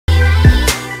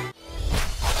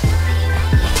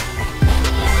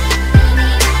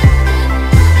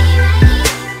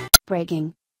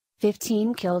breaking.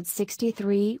 15 killed,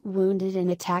 63 wounded in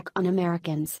attack on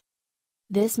Americans.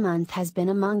 This month has been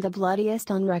among the bloodiest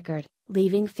on record,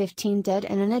 leaving 15 dead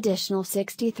and an additional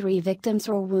 63 victims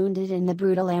were wounded in the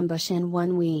brutal ambush in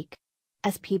 1 week.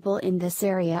 As people in this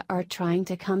area are trying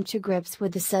to come to grips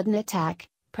with the sudden attack,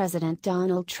 President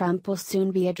Donald Trump will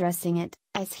soon be addressing it,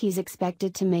 as he's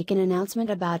expected to make an announcement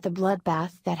about the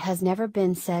bloodbath that has never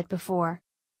been said before.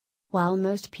 While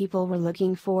most people were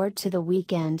looking forward to the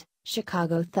weekend,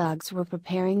 Chicago thugs were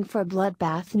preparing for a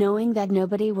bloodbath, knowing that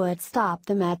nobody would stop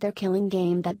them at their killing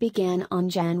game that began on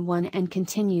Jan 1 and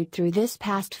continued through this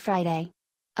past Friday.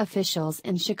 Officials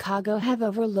in Chicago have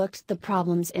overlooked the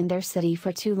problems in their city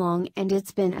for too long, and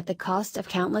it's been at the cost of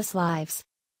countless lives.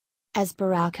 As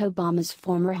Barack Obama's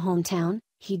former hometown,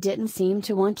 he didn't seem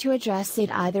to want to address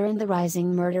it either, and the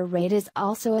rising murder rate is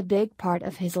also a big part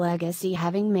of his legacy,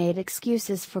 having made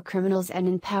excuses for criminals and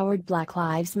empowered Black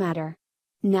Lives Matter.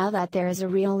 Now that there is a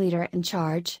real leader in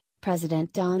charge,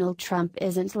 President Donald Trump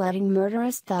isn't letting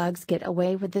murderous thugs get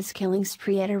away with this killing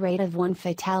spree at a rate of 1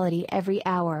 fatality every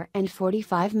hour and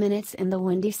 45 minutes in the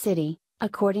Windy City,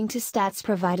 according to stats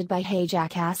provided by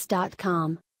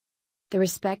HeyJackass.com. The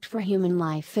respect for human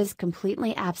life is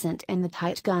completely absent in the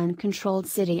tight gun-controlled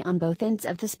city on both ends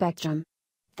of the spectrum.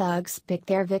 Thugs pick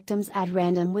their victims at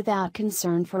random without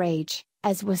concern for age,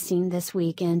 as was seen this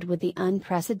weekend with the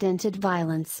unprecedented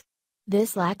violence.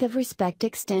 This lack of respect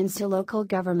extends to local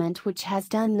government, which has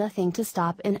done nothing to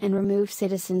stop and remove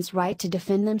citizens' right to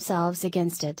defend themselves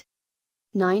against it.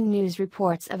 9 News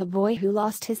reports of a boy who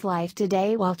lost his life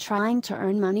today while trying to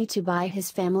earn money to buy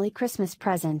his family Christmas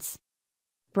presents.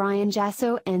 Brian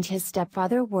Jasso and his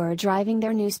stepfather were driving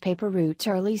their newspaper route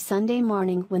early Sunday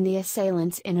morning when the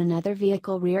assailants in another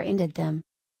vehicle rear-ended them.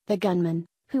 The gunman,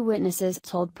 who witnesses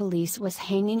told police was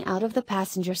hanging out of the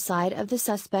passenger side of the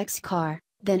suspect's car,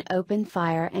 then opened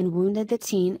fire and wounded the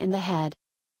teen in the head.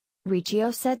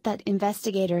 Riccio said that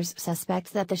investigators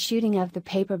suspect that the shooting of the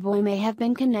paperboy may have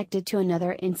been connected to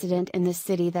another incident in the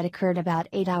city that occurred about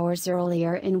 8 hours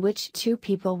earlier, in which 2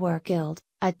 people were killed,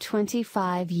 a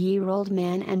 25-year-old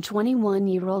man and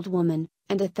 21-year-old woman,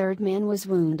 and a third man was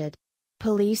wounded.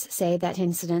 Police say that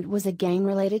incident was a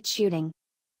gang-related shooting.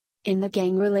 In the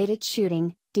gang-related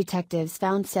shooting, detectives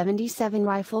found 77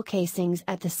 rifle casings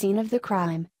at the scene of the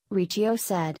crime, Riccio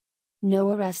said.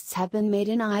 No arrests have been made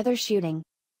in either shooting.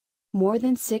 More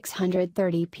than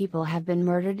 630 people have been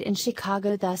murdered in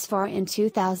Chicago thus far in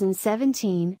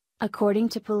 2017, according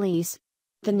to police.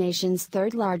 The nation's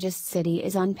third-largest city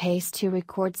is on pace to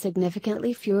record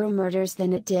significantly fewer murders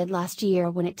than it did last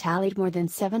year, when it tallied more than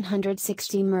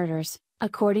 760 murders,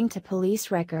 according to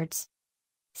police records.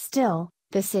 Still,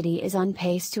 the city is on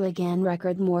pace to again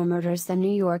record more murders than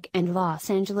New York and Los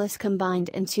Angeles combined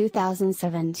in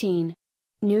 2017.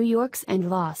 New York's and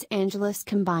Los Angeles'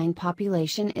 combined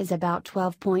population is about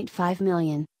 12.5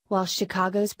 million, while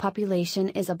Chicago's population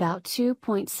is about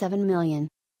 2.7 million.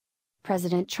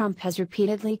 President Trump has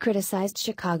repeatedly criticized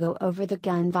Chicago over the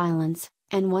gun violence,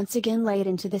 and once again laid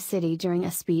into the city during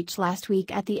a speech last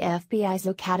week at the FBI's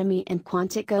Academy in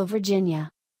Quantico, Virginia.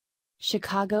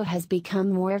 Chicago has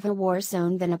become more of a war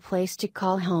zone than a place to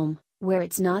call home, where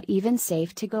it's not even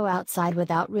safe to go outside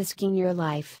without risking your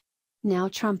life. Now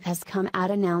Trump has come out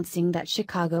announcing that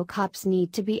Chicago cops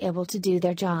need to be able to do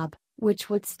their job, which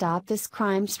would stop this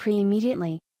crime spree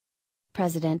immediately.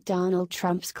 President Donald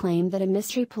Trump's claim that a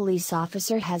mystery police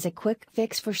officer has a quick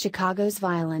fix for Chicago's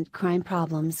violent crime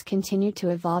problems continued to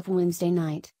evolve Wednesday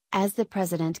night, as the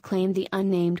president claimed the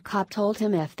unnamed cop told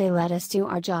him if they let us do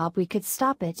our job we could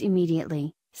stop it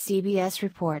immediately, CBS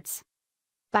reports.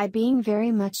 By being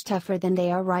very much tougher than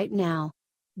they are right now.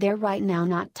 They're right now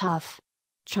not tough,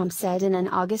 Trump said in an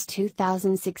August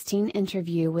 2016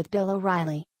 interview with Bill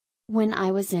O'Reilly. When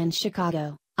I was in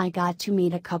Chicago, I got to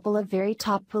meet a couple of very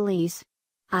top police.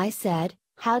 I said,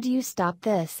 how do you stop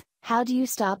this? How do you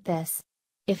stop this?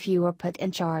 If you were put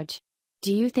in charge,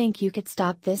 do you think you could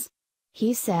stop this?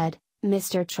 He said,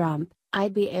 Mr. Trump,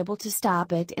 I'd be able to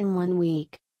stop it in 1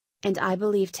 week. And I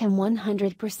believed him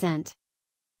 100%.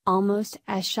 Almost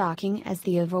as shocking as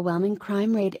the overwhelming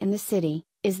crime rate in the city,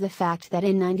 is the fact that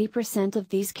in 90% of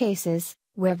these cases,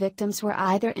 where victims were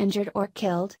either injured or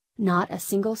killed, not a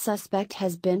single suspect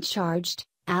has been charged,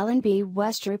 Alan B.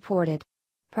 West reported.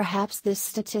 Perhaps this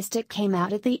statistic came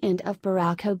out at the end of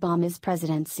Barack Obama's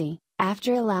presidency,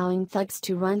 after allowing thugs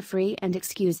to run free and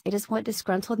excuse it as what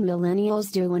disgruntled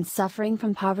millennials do when suffering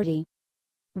from poverty.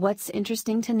 What's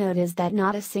interesting to note is that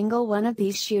not a single one of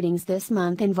these shootings this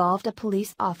month involved a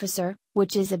police officer,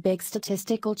 which is a big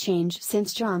statistical change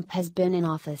since Trump has been in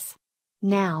office.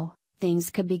 Now,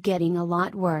 Things could be getting a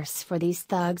lot worse for these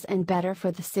thugs and better for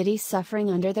the city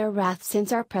suffering under their wrath,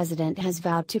 since our president has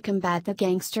vowed to combat the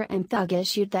gangster and thug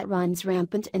issue that runs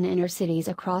rampant in inner cities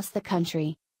across the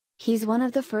country. He's one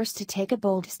of the first to take a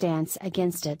bold stance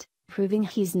against it, proving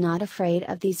he's not afraid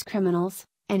of these criminals,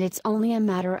 and it's only a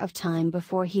matter of time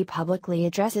before he publicly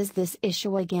addresses this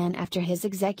issue again after his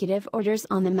executive orders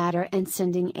on the matter and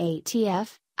sending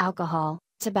ATF, alcohol,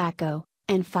 tobacco,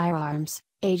 and firearms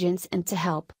agents in to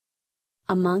help.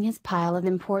 Among his pile of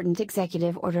important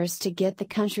executive orders to get the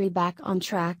country back on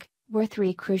track, were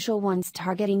 3 crucial ones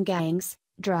targeting gangs,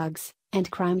 drugs,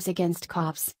 and crimes against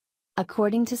cops.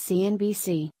 According to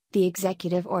CNBC, the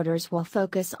executive orders will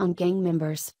focus on gang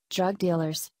members, drug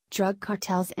dealers, drug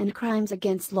cartels and crimes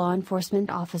against law enforcement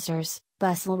officers,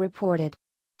 Bustle reported.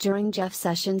 During Jeff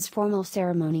Sessions' formal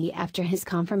ceremony after his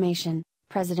confirmation,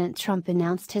 President Trump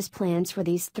announced his plans for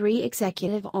these 3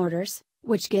 executive orders,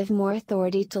 which give more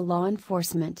authority to law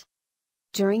enforcement.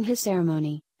 During his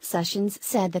ceremony, Sessions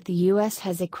said that the U.S.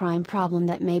 has a crime problem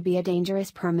that may be a dangerous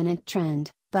permanent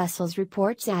trend, Bustle's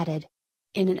reports added.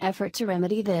 In an effort to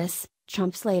remedy this,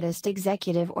 Trump's latest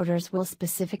executive orders will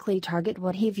specifically target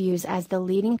what he views as the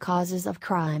leading causes of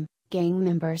crime: gang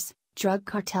members, drug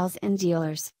cartels and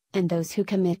dealers, and those who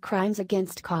commit crimes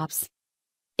against cops.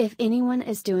 If anyone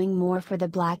is doing more for the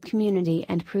black community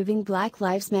and proving Black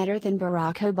Lives Matter than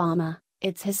Barack Obama,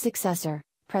 it's his successor,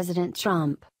 President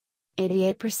Trump.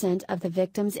 88% of the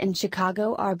victims in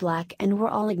Chicago are black and were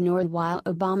all ignored while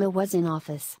Obama was in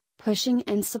office, pushing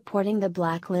and supporting the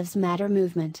Black Lives Matter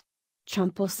movement.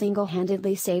 Trump will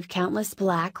single-handedly save countless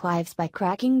black lives by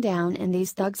cracking down on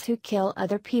these thugs who kill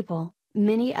other people,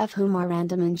 many of whom are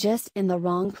random and just in the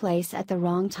wrong place at the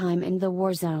wrong time in the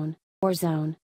war zone.